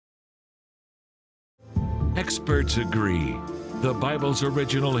Experts agree. The Bible's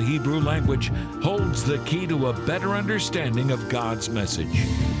original Hebrew language holds the key to a better understanding of God's message.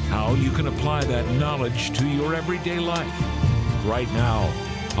 How you can apply that knowledge to your everyday life. Right now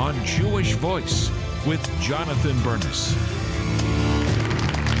on Jewish Voice with Jonathan Bernis.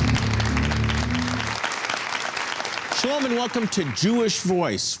 Shalom and welcome to Jewish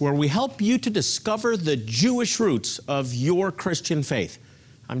Voice, where we help you to discover the Jewish roots of your Christian faith.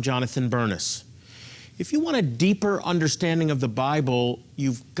 I'm Jonathan Bernis. If you want a deeper understanding of the Bible,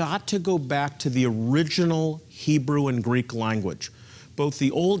 you've got to go back to the original Hebrew and Greek language. Both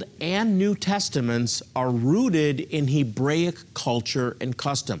the Old and New Testaments are rooted in Hebraic culture and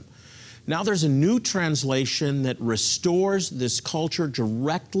custom. Now there's a new translation that restores this culture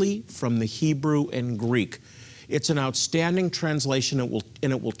directly from the Hebrew and Greek. It's an outstanding translation,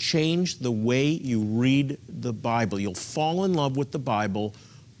 and it will change the way you read the Bible. You'll fall in love with the Bible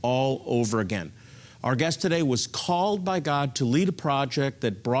all over again. Our guest today was called by God to lead a project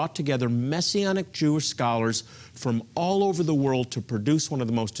that brought together Messianic Jewish scholars from all over the world to produce one of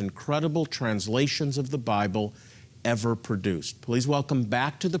the most incredible translations of the Bible ever produced. Please welcome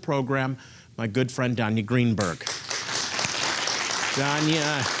back to the program my good friend Danya Greenberg.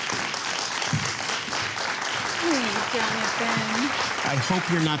 Danya. Jonathan. I hope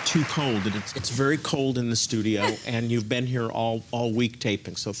you're not too cold. It's very cold in the studio, and you've been here all week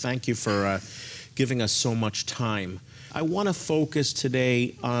taping, so thank you for giving us so much time. I want to focus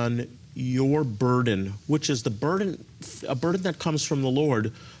today on your burden, which is a burden that comes from the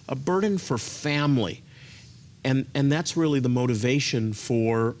Lord, a burden for family. And that's really the motivation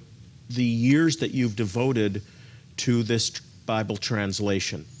for the years that you've devoted to this Bible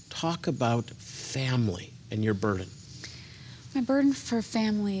translation. Talk about family and your burden. My burden for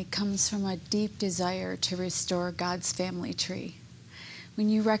family comes from a deep desire to restore God's family tree. When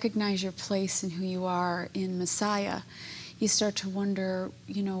you recognize your place and who you are in Messiah, you start to wonder,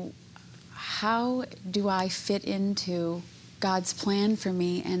 how do I fit into God's plan for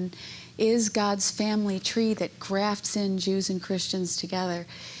me? And is God's family tree that grafts in Jews and Christians together,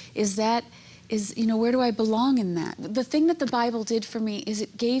 where do I belong in that? The thing that the Bible did for me is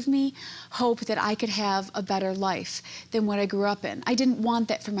it gave me hope that I could have a better life than what I grew up in. I didn't want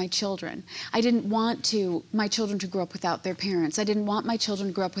that for my children. I didn't want my children to grow up without their parents. I didn't want my children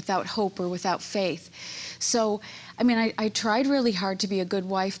to grow up without hope or without faith. So, I tried really hard to be a good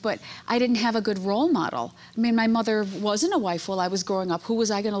wife, but I didn't have a good role model. My mother wasn't a wife while I was growing up. Who was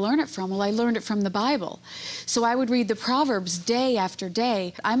I going to learn it from? Well, I learned it from the Bible. So I would read the Proverbs day after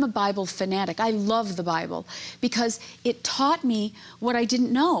day. I'm a Bible fanatic. I love the Bible because it taught me what I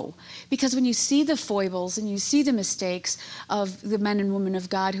didn't know. Because when you see the foibles and you see the mistakes of the men and women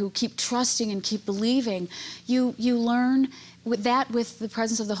of God who keep trusting and keep believing, you learn with the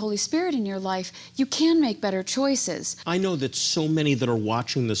presence of the Holy Spirit in your life, you can make better choices. I know that so many that are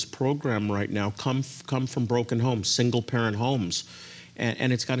watching this program right now come from broken homes, single-parent homes,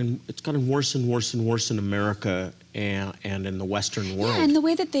 and it's gotten worse and worse and worse in America and in the Western world. Yeah, and the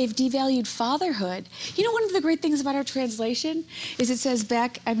way that they've devalued fatherhood. One of the great things about our translation is it says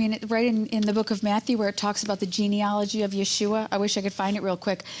right in the book of Matthew where it talks about the genealogy of Yeshua. I wish I could find it real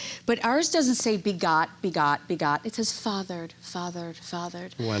quick. But ours doesn't say begot, begot, begot. It says fathered, fathered,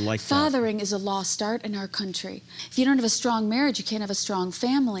 fathered. Oh, I like that. Fathering is a lost art in our country. If you don't have a strong marriage, you can't have a strong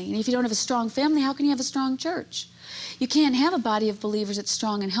family. And if you don't have a strong family, how can you have a strong church? You can't have a body of believers that's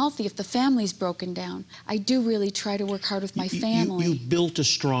strong and healthy if the family's broken down. I do really try to work hard with my family. You built a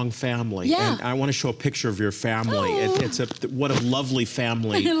strong family. Yeah. And I want to show a picture of your family. Oh. What a lovely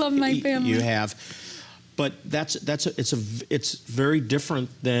family. I love my family. You have. But it's very different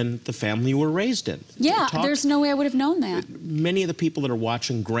than the family you were raised in. Yeah, there's no way I would have known that. Many of the people that are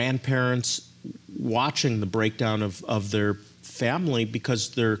watching, grandparents watching the breakdown of their family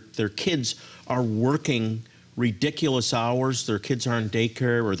because their kids are working ridiculous hours, their kids are in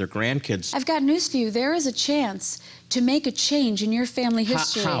daycare, or their grandkids. I've got news for you. There is a chance to make a change in your family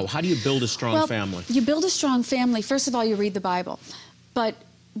history. How? How do you build a strong family? You build a strong family. First of all, you read the Bible. But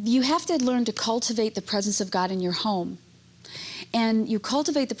you have to learn to cultivate the presence of God in your home. And you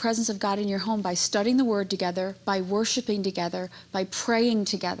cultivate the presence of God in your home by studying the Word together, by worshiping together, by praying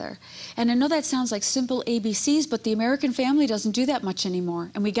together. And I know that sounds like simple ABCs, but the American family doesn't do that much anymore,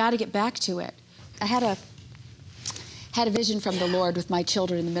 and we got to get back to it. I had a vision from the Lord with my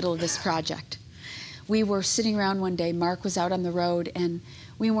children in the middle of this project. We were sitting around one day. Mark was out on the road, and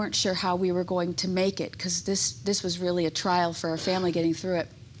we weren't sure how we were going to make it because this was really a trial for our family getting through it.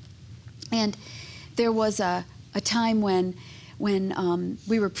 And there was a time when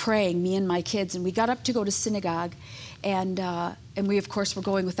we were praying, me and my kids, and we got up to go to synagogue, and And we, of course, were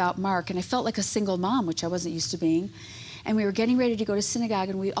going without Mark. And I felt like a single mom, which I wasn't used to being. And we were getting ready to go to synagogue,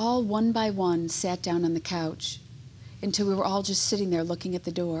 and we all, one by one, sat down on the couch until we were all just sitting there looking at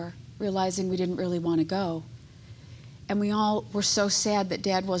the door, realizing we didn't really want to go. And we all were so sad that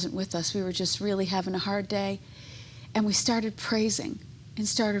Dad wasn't with us. We were just really having a hard day. And we started praising and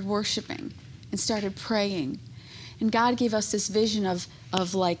started worshiping and started praying. And God gave us this vision of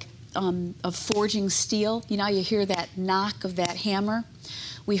forging steel. You know, you hear that knock of that hammer.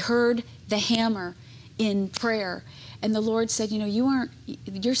 We heard the hammer in prayer. And the Lord said, you know,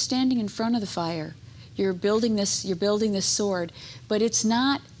 you're standing in front of the fire. You're building this sword, but it's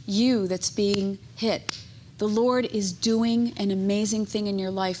not you that's being hit. The Lord is doing an amazing thing in your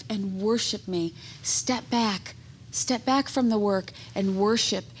life, and worship me. Step back from the work and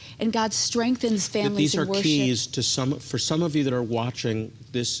worship. And God strengthens families in worship. These are keys for some of you that are watching.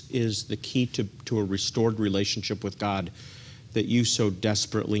 This is the key to a restored relationship with God that you so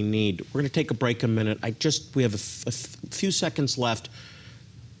desperately need. We're going to take a break a minute. We have a few seconds left.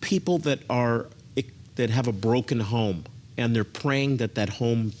 People that have a broken home, and they're praying that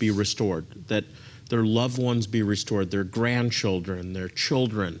home be restored, that their loved ones be restored, their grandchildren, their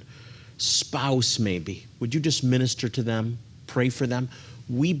children, spouse maybe. Would you just minister to them, pray for them?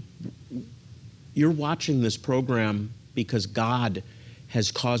 You're watching this program because God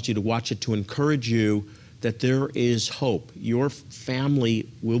has caused you to watch it to encourage you that there is hope. Your family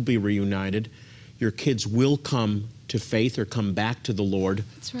will be reunited. Your kids will come to faith or come back to the Lord.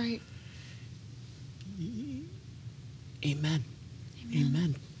 That's right. Amen.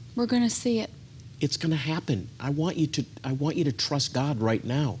 Amen. We're going to see it. It's going to happen. I want you to trust God right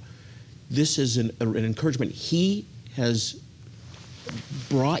now. This is an encouragement. He has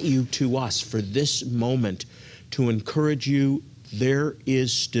brought you to us for this moment to encourage you. There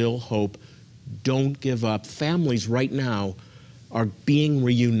is still hope. Don't give up. Families right now are being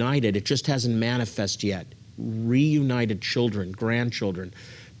reunited. It just hasn't manifested yet. Reunited children, grandchildren,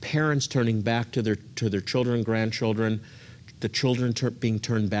 parents turning back to their children, grandchildren, the children being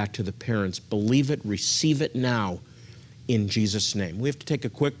turned back to the parents. Believe it, receive it now in Jesus' name. We have to take a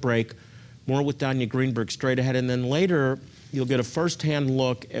quick break. More with Danya Greenberg straight ahead, and then later you'll get a first-hand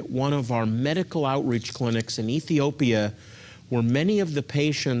look at one of our medical outreach clinics in Ethiopia, where many of the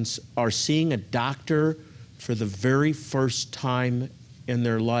patients are seeing a doctor for the very first time in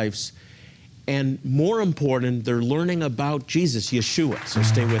their lives. And more important, they're learning about Jesus, Yeshua. So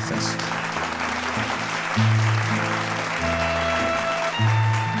stay with us.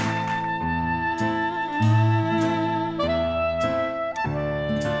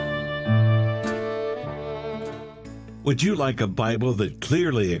 Would you like a Bible that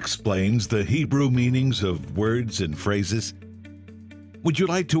clearly explains the Hebrew meanings of words and phrases? Would you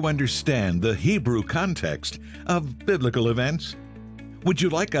like to understand the Hebrew context of biblical events? Would you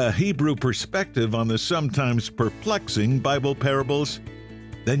like a Hebrew perspective on the sometimes perplexing Bible parables?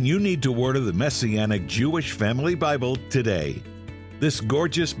 Then you need to order the Messianic Jewish Family Bible today. This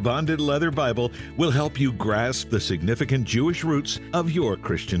gorgeous bonded leather Bible will help you grasp the significant Jewish roots of your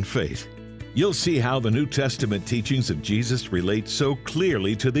Christian faith. You'll see how the New Testament teachings of Jesus relate so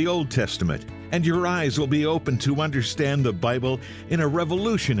clearly to the Old Testament, and your eyes will be open to understand the Bible in a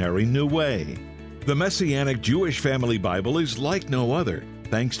revolutionary new way. The Messianic Jewish Family Bible is like no other,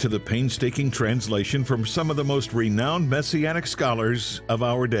 thanks to the painstaking translation from some of the most renowned Messianic scholars of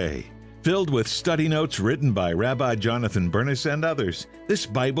our day. Filled with study notes written by Rabbi Jonathan Bernis and others, this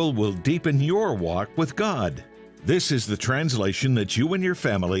Bible will deepen your walk with God. This is the translation that you and your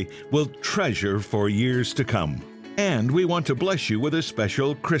family will treasure for years to come. And we want to bless you with a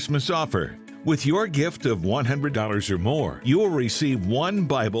special Christmas offer. With your gift of $100 or more, you will receive one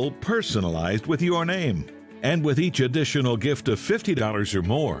Bible personalized with your name. And with each additional gift of $50 or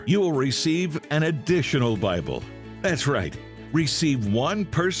more, you will receive an additional Bible. That's right. Receive one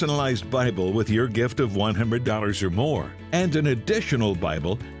personalized Bible with your gift of $100 or more, and an additional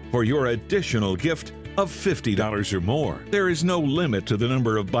Bible for your additional gift of $50 or more. There is no limit to the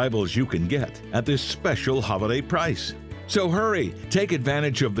number of Bibles you can get at this special holiday price. So hurry, take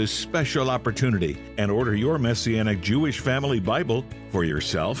advantage of this special opportunity and order your Messianic Jewish Family Bible for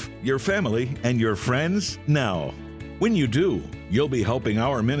yourself, your family, and your friends now. When you do, you'll be helping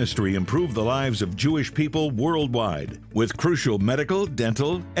our ministry improve the lives of Jewish people worldwide with crucial medical,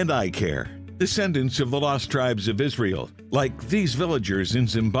 dental, and eye care. Descendants of the lost tribes of Israel, like these villagers in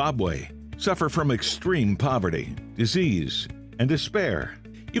Zimbabwe, suffer from extreme poverty, disease, and despair.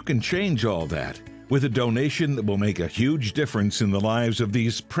 You can change all that with a donation that will make a huge difference in the lives of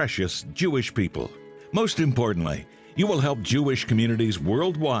these precious Jewish people. Most importantly, You will help Jewish communities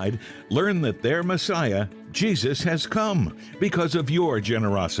worldwide learn that their Messiah, Jesus, has come because of your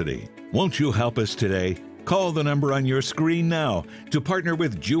generosity. Won't you help us today? Call the number on your screen now to partner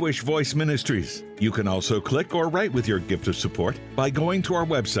with Jewish Voice Ministries. You can also click or write with your gift of support by going to our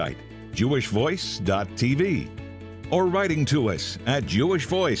website, jewishvoice.tv, or writing to us at Jewish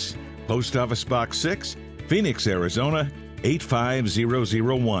Voice, Post Office Box 6, Phoenix, Arizona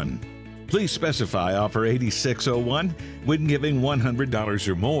 85001. Please specify offer 8601 when giving $100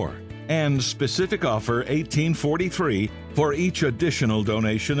 or more, and specific offer 1843 for each additional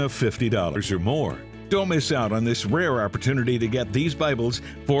donation of $50 or more. Don't miss out on this rare opportunity to get these Bibles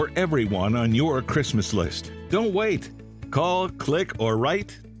for everyone on your Christmas list. Don't wait. Call, click, or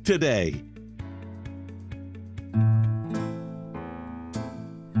write today.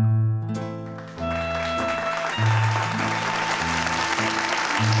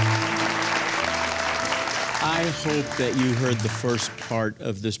 I hope that you heard the first part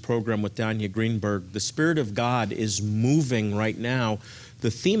of this program with Danya Greenberg. The Spirit of God is moving right now.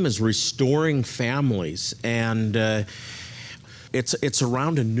 The theme is restoring families, and it's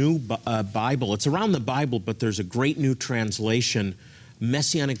around a new Bible. It's around the Bible, but there's a great new translation,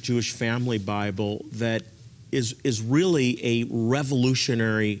 Messianic Jewish Family Bible, that is really a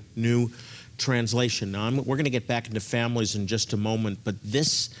revolutionary new translation. Now, we're going to get back into families in just a moment, but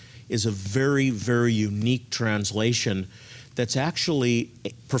this is a very, very unique translation that's actually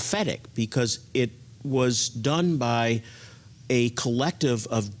prophetic, because it was done by a collective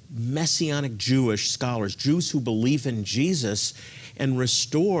of Messianic Jewish scholars, Jews who believe in Jesus, and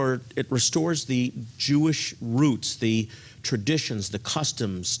it restores the Jewish roots, the traditions, the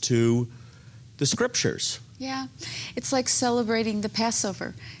customs to the Scriptures. Yeah, it's like celebrating the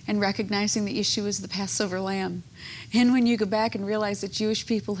Passover and recognizing that Yeshua is the Passover lamb. And when you go back and realize that Jewish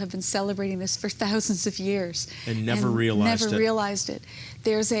people have been celebrating this for thousands of years and never realized it.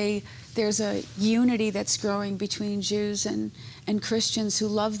 There's a unity that's growing between Jews and Christians who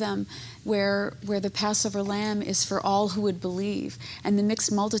love them, where the Passover lamb is for all who would believe. And the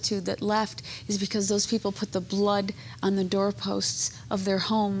mixed multitude that left is because those people put the blood on the doorposts of their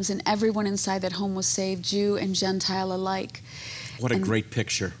homes, and everyone inside that home was saved, Jew and Gentile alike. What a great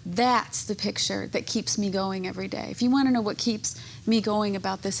picture. That's the picture that keeps me going every day. If you want to know what keeps me going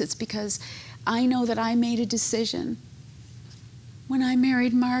about this, it's because I know that I made a decision when I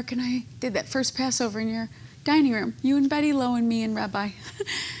married Mark and I did that first Passover in your dining room, you and Betty Lowe and me and Rabbi.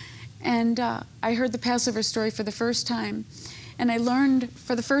 And I heard the Passover story for the first time. And I learned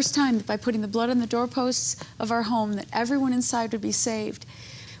for the first time that by putting the blood on the doorposts of our home, that everyone inside would be saved.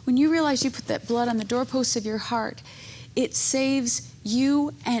 When you realize you put that blood on the doorposts of your heart, it saves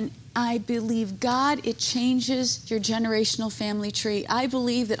you, and I believe God, it changes your generational family tree. I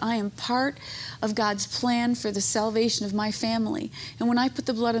believe that I am part of God's plan for the salvation of my family. And when I put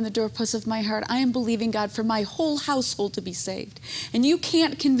the blood on the doorposts of my heart, I am believing God for my whole household to be saved. And you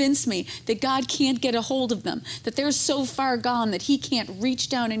can't convince me that God can't get a hold of them, that they're so far gone that He can't reach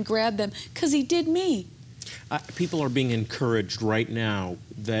down and grab them, because He did me. People are being encouraged right now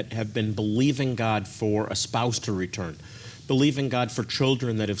that have been believing God for a spouse to return, believing God for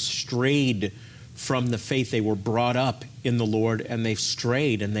children that have strayed from the faith. They were brought up in the Lord and they've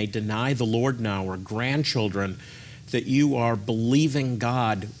strayed and they deny the Lord now, or grandchildren, that you are believing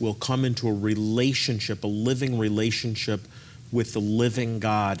God will come into a relationship, a living relationship with the living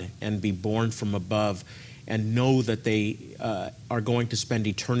God and be born from above, and know that they are going to spend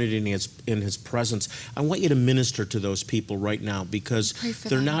eternity in His presence. I want you to minister to those people right now, because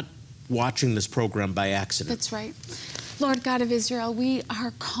they're not watching this program by accident. That's right. Lord God of Israel, we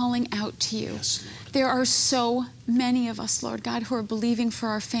are calling out to you. Yes, Lord. There are so many of us, Lord God, who are believing for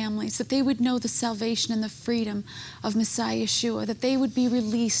our families, that they would know the salvation and the freedom of Messiah Yeshua, that they would be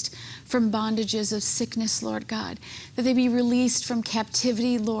released from bondages of sickness, Lord God, that they be released from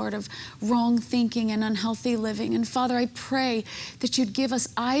captivity, Lord, of wrong thinking and unhealthy living. And Father, I pray that you'd give us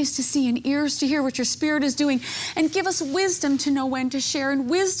eyes to see and ears to hear what your Spirit is doing, and give us wisdom to know when to share, and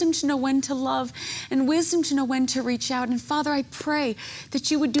wisdom to know when to love, and wisdom to know when to reach out. And Father, I pray that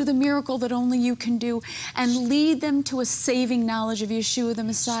you would do the miracle that only you can do, and lead them to a saving knowledge of Yeshua the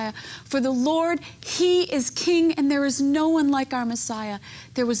Messiah. For the Lord, He is King, and there is no one like our Messiah.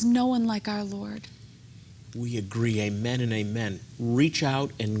 There was no one like our Lord. We agree. Amen and amen. Reach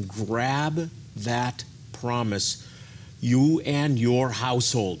out and grab that promise. You and your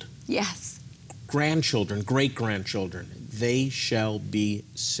household. Yes. Grandchildren, great-grandchildren, they shall be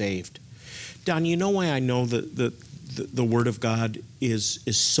saved. Don, you know why I know that the Word of God is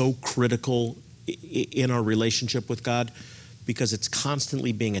so critical in our relationship with God? Because it's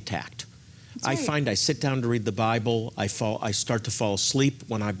constantly being attacked. I find I sit down to read the Bible, I start to fall asleep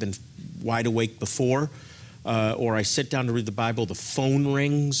when I've been wide awake before, or I sit down to read the Bible, the phone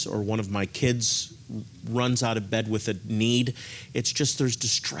rings, or one of my kids runs out of bed with a need. It's just there's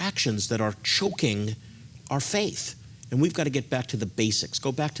distractions that are choking our faith. And we've got to get back to the basics.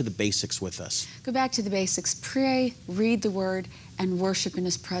 Go back to the basics with us. Go back to the basics. Pray, read the Word, and worship in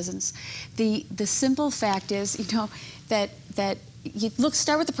His presence. The simple fact is, you know, that you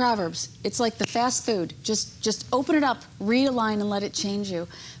start with the Proverbs. It's like the fast food. Just open it up, read a line, and let it change you.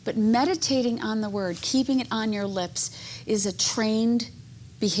 But meditating on the Word, keeping it on your lips, is a trained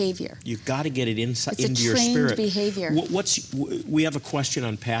behavior. You've got to get it inside it's into your spirit. It's a trained behavior. We have a question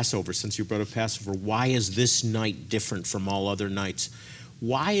on Passover, since you brought up Passover. Why is this night different from all other nights?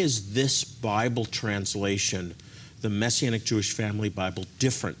 Why is this Bible translation, the Messianic Jewish Family Bible,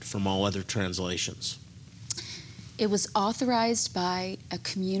 different from all other translations? It was authorized by a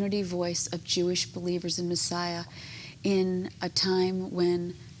community voice of Jewish believers in Messiah in a time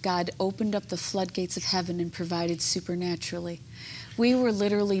when God opened up the floodgates of heaven and provided supernaturally. We were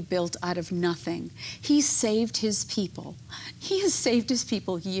literally built out of nothing. He saved His people. He has saved His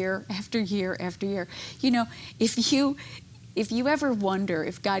people year after year after year. You know, if you ever wonder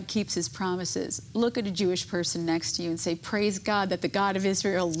if God keeps His promises, look at a Jewish person next to you and say, praise God that the God of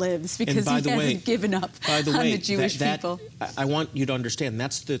Israel lives, because He hasn't given up on the Jewish people. I want you to understand,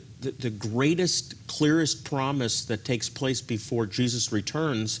 that's the greatest, clearest promise that takes place before Jesus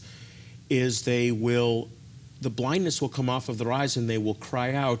returns, is the blindness will come off of their eyes and they will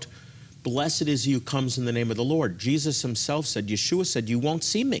cry out, blessed is He who comes in the name of the Lord. Jesus Himself said, Yeshua said, you won't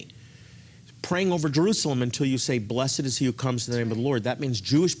see me. Praying over Jerusalem until you say, blessed is He who comes in the name of the Lord. That means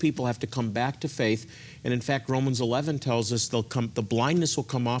Jewish people have to come back to faith. And in fact, Romans 11 tells us the blindness will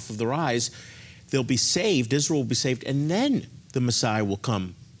come off of their eyes. They'll be saved, Israel will be saved, and then the Messiah will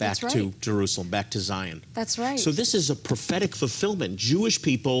come back to Jerusalem, back to Zion. That's right. So this is a prophetic fulfillment. Jewish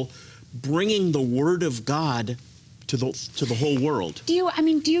people bringing the Word of God to the whole world.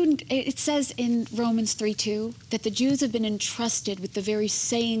 It says in Romans 3:2 that the Jews have been entrusted with the very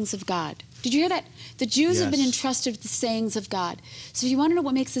sayings of God. Did you hear that? The Jews have been entrusted with the sayings of God. So if you want to know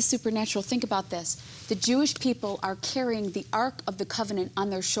what makes this supernatural, think about this. The Jewish people are carrying the Ark of the Covenant on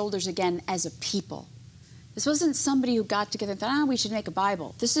their shoulders again as a people. This wasn't somebody who got together and thought, we should make a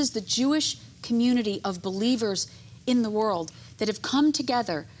Bible. This is the Jewish community of believers in the world that have come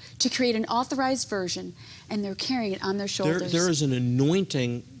together to create an authorized version, and they're carrying it on their shoulders. There is an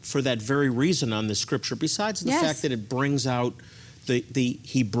anointing for that very reason on this scripture, besides the fact that it brings out the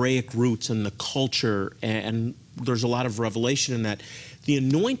Hebraic roots and the culture, and there's a lot of revelation in that. The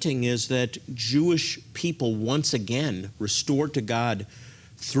anointing is that Jewish people, once again, restored to God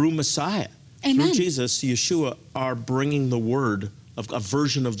through Messiah, through Jesus, Yeshua, are bringing the Word, a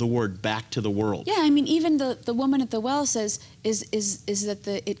version of the Word, back to the world. Yeah, I mean, even the woman at the well says is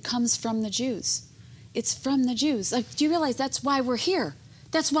that it comes from the Jews. It's from the Jews. Like, do you realize that's why we're here?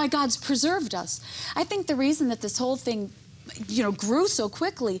 That's why God's preserved us. I think the reason that this whole thing, grew so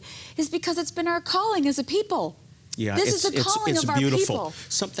quickly is because it's been our calling as a people. Yeah, this is the calling of our people.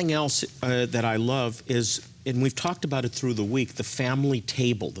 Something else that I love is, and we've talked about it through the week, the family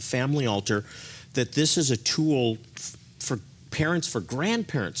table, the family altar, that this is a tool for parents, for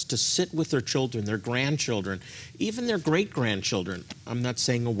grandparents to sit with their children, their grandchildren, even their great-grandchildren. I'm not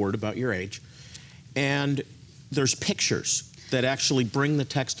saying a word about your age. And there's pictures that actually bring the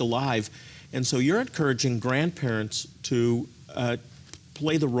text alive. And so you're encouraging grandparents to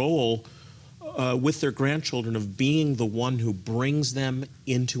play the role with their grandchildren of being the one who brings them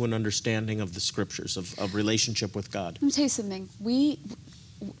into an understanding of the Scriptures, of relationship with God. Let me tell you something.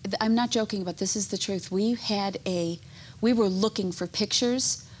 I'm not joking about this. Is the truth. We were looking for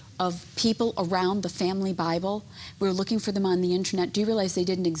pictures of people around the family Bible. We were looking for them on the internet. Do you realize they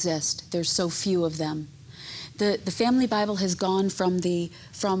didn't exist? There's so few of them. The family Bible has gone from a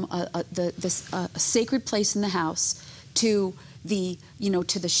sacred place in the house to the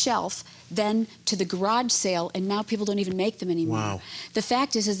shelf, then to the garage sale, and now people don't even make them anymore. Wow. The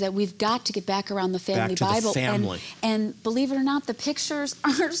fact is that we've got to get back around the family Bible. The family. And believe it or not, the pictures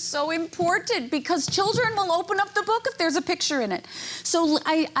are so important because children will open up the book if there's a picture in it. So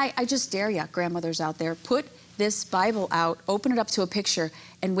I just dare you, grandmothers out there, put this Bible out, open it up to a picture,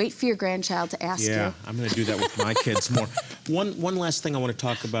 and wait for your grandchild to ask you. Yeah, I'm going to do that with my kids more. One last thing I want to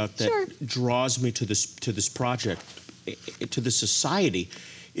talk about that draws me to this project, to this society,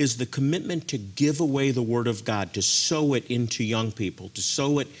 is the commitment to give away the Word of God, to sow it into young people, to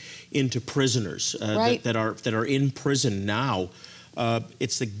sow it into prisoners that are in prison now.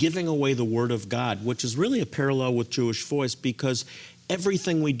 It's the giving away the Word of God, which is really a parallel with Jewish Voice, because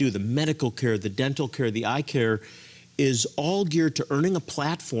everything we do, the medical care, the dental care, the eye care, is all geared to earning a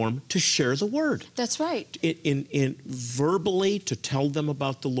platform to share the Word. That's right. In verbally to tell them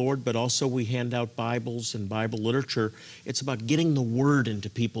about the Lord, but also we hand out Bibles and Bible literature. It's about getting the Word into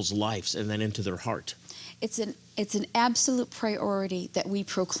people's lives and then into their heart. It's an absolute priority that we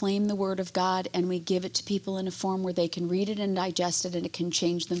proclaim the Word of God and we give it to people in a form where they can read it and digest it, and it can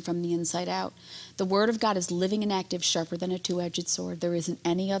change them from the inside out. The Word of God is living and active, sharper than a two-edged sword. There isn't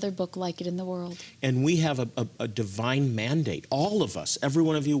any other book like it in the world. And we have a divine mandate, all of us, every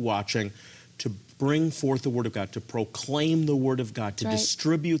one of you watching, to bring forth the Word of God, to proclaim the Word of God, to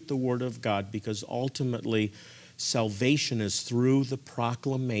distribute the Word of God, because ultimately salvation is through the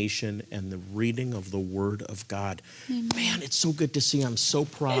proclamation and the reading of the Word of God. Amen. Man, it's so good to see. I'm so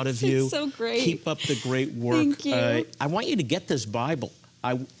proud of you. It's so great. Keep up the great work. Thank you. I want you to get this Bible.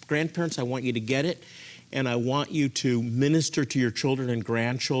 Grandparents, I want you to get it, and I want you to minister to your children and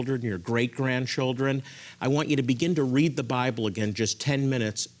grandchildren, your great-grandchildren. I want you to begin to read the Bible again, just 10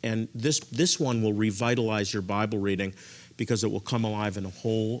 minutes, and this one will revitalize your Bible reading because it will come alive in a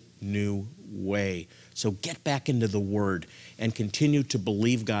whole new way. So get back into the Word and continue to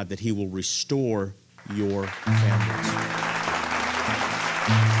believe God that He will restore your families.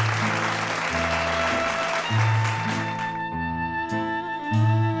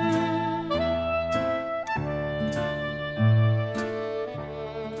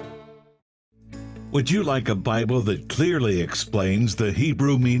 Would you like a Bible that clearly explains the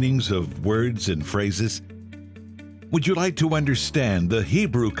Hebrew meanings of words and phrases? Would you like to understand the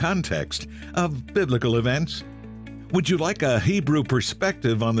Hebrew context of biblical events? Would you like a Hebrew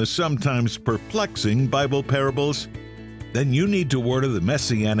perspective on the sometimes perplexing Bible parables? Then you need to order the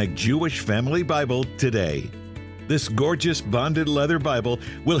Messianic Jewish Family Bible today. This gorgeous bonded leather Bible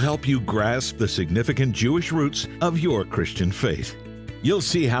will help you grasp the significant Jewish roots of your Christian faith. You'll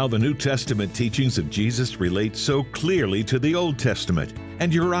see how the New Testament teachings of Jesus relate so clearly to the Old Testament,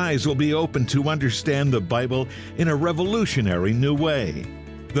 and your eyes will be open to understand the Bible in a revolutionary new way.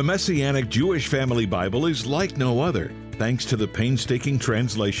 The Messianic Jewish Family Bible is like no other, thanks to the painstaking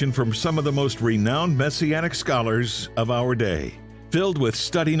translation from some of the most renowned Messianic scholars of our day. Filled with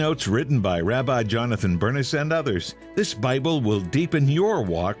study notes written by Rabbi Jonathan Bernis and others, this Bible will deepen your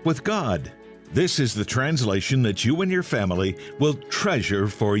walk with God. This is the translation that you and your family will treasure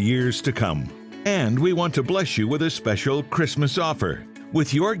for years to come. And we want to bless you with a special Christmas offer.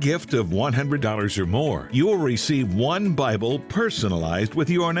 With your gift of $100 or more, you will receive one Bible personalized with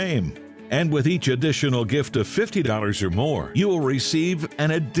your name. And with each additional gift of $50 or more, you will receive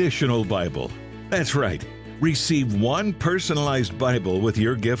an additional Bible. That's right. Receive one personalized Bible with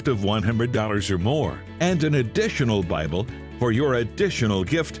your gift of $100 or more, and an additional Bible for your additional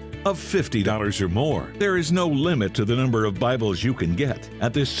gift of $50 or more. There is no limit to the number of Bibles you can get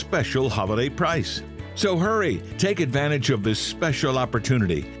at this special holiday price. So hurry, take advantage of this special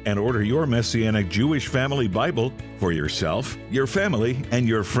opportunity and order your Messianic Jewish Family Bible for yourself, your family, and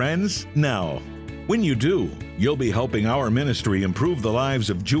your friends now. When you do, you'll be helping our ministry improve the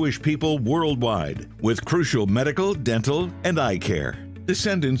lives of Jewish people worldwide with crucial medical, dental, and eye care.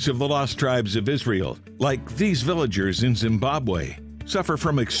 Descendants of the lost tribes of Israel, like these villagers in Zimbabwe, suffer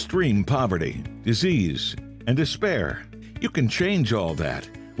from extreme poverty, disease, and despair. You can change all that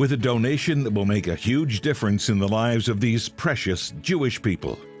with a donation that will make a huge difference in the lives of these precious Jewish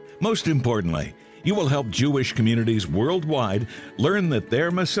people. Most importantly, you will help Jewish communities worldwide learn that their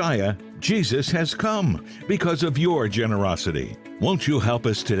Messiah, Jesus, has come because of your generosity. Won't you help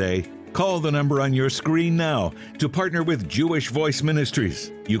us today? Call the number on your screen now to partner with Jewish Voice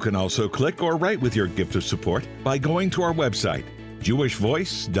Ministries. You can also click or write with your gift of support by going to our website,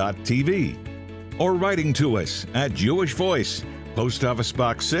 jewishvoice.tv, or writing to us at Jewish Voice, Post Office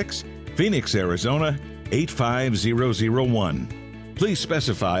Box 6, Phoenix, Arizona 85001. Please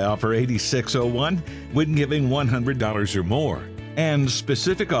specify offer 8601 when giving $100 or more, and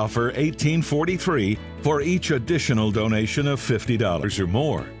specific offer 1843 for each additional donation of $50 or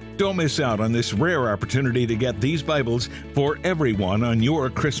more. Don't miss out on this rare opportunity to get these Bibles for everyone on your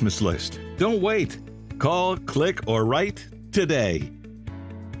Christmas list. Don't wait. Call, click, or write today.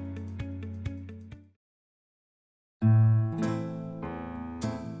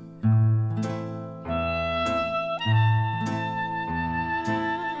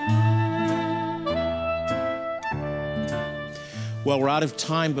 Well, we're out of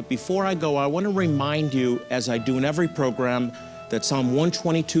time, but before I go, I want to remind you, as I do in every program, that Psalm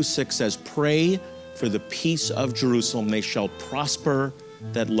 122:6 says, "Pray for the peace of Jerusalem, they shall prosper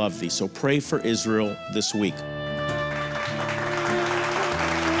that love thee." So pray for Israel this week.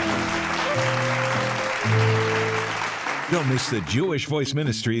 Don't miss the Jewish Voice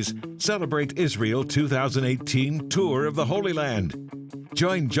Ministries Celebrate Israel 2018 Tour of the Holy Land.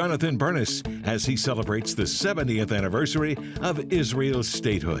 Join Jonathan Bernis as he celebrates the 70th anniversary of Israel's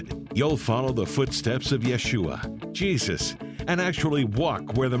statehood. You'll follow the footsteps of Yeshua, Jesus, and actually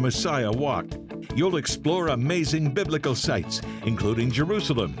walk where the Messiah walked. You'll explore amazing biblical sites, including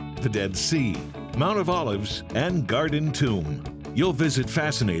Jerusalem, the Dead Sea, Mount of Olives, and Garden Tomb. You'll visit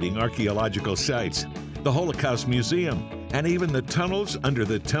fascinating archaeological sites, the Holocaust Museum, and even the tunnels under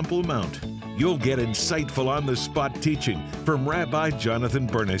the Temple Mount. You'll get insightful on-the-spot teaching from Rabbi Jonathan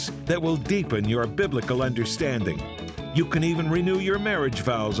Bernis that will deepen your biblical understanding. You can even renew your marriage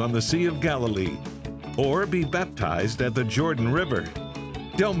vows on the Sea of Galilee or be baptized at the Jordan River.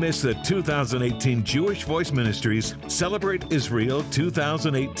 Don't miss the 2018 Jewish Voice Ministries Celebrate Israel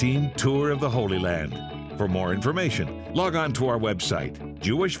 2018 Tour of the Holy Land. For more information, log on to our website,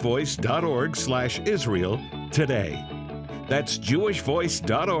 jewishvoice.org/Israel today. That's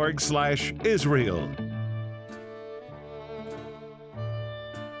jewishvoice.org/Israel.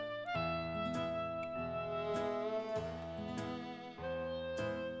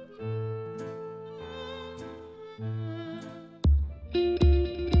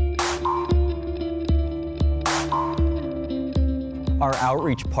 Our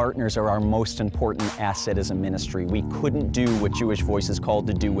outreach partners are our most important asset as a ministry. We couldn't do what Jewish Voice is called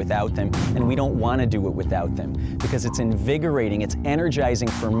to do without them, and we don't want to do it without them, because it's invigorating, it's energizing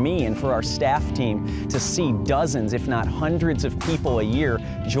for me and for our staff team to see dozens, if not hundreds of people a year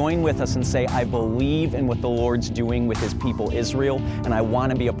join with us and say, I believe in what the Lord's doing with His people Israel, and I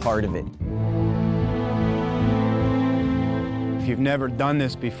want to be a part of it. If you've never done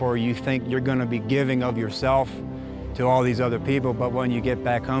this before, you think you're going to be giving of yourself to all these other people, but when you get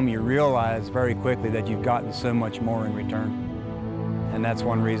back home, you realize very quickly that you've gotten so much more in return. And that's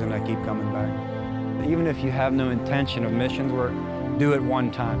one reason I keep coming back. Even if you have no intention of missions work, do it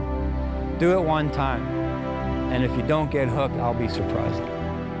one time. Do it one time. And if you don't get hooked, I'll be surprised.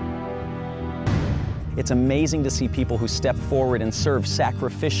 It's amazing to see people who step forward and serve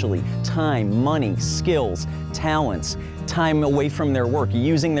sacrificially, time, money, skills, talents, time away from their work,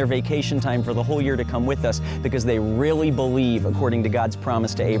 using their vacation time for the whole year to come with us because they really believe, according to God's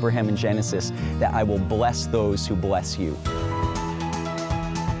promise to Abraham in Genesis, that I will bless those who bless you.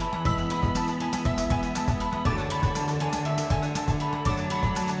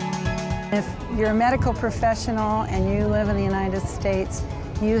 If you're a medical professional and you live in the United States,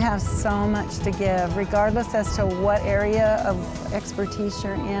 you have so much to give, regardless as to what area of expertise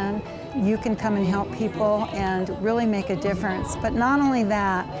you're in. You can come and help people and really make a difference. But not only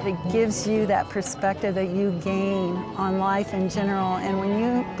that, it gives you that perspective that you gain on life in general. And when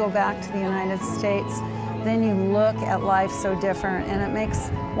you go back to the United States, then you look at life so different, and it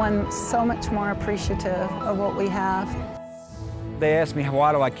makes one so much more appreciative of what we have. They ask me,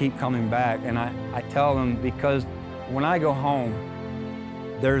 why do I keep coming back? And I tell them, because when I go home,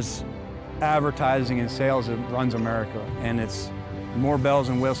 there's advertising and sales that runs America, and it's more bells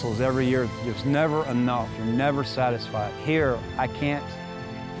and whistles every year. There's never enough. You're never satisfied. Here, I can't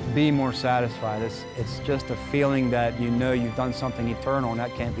be more satisfied. It's just a feeling that you know you've done something eternal, and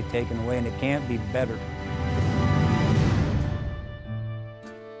that can't be taken away, and it can't be bettered.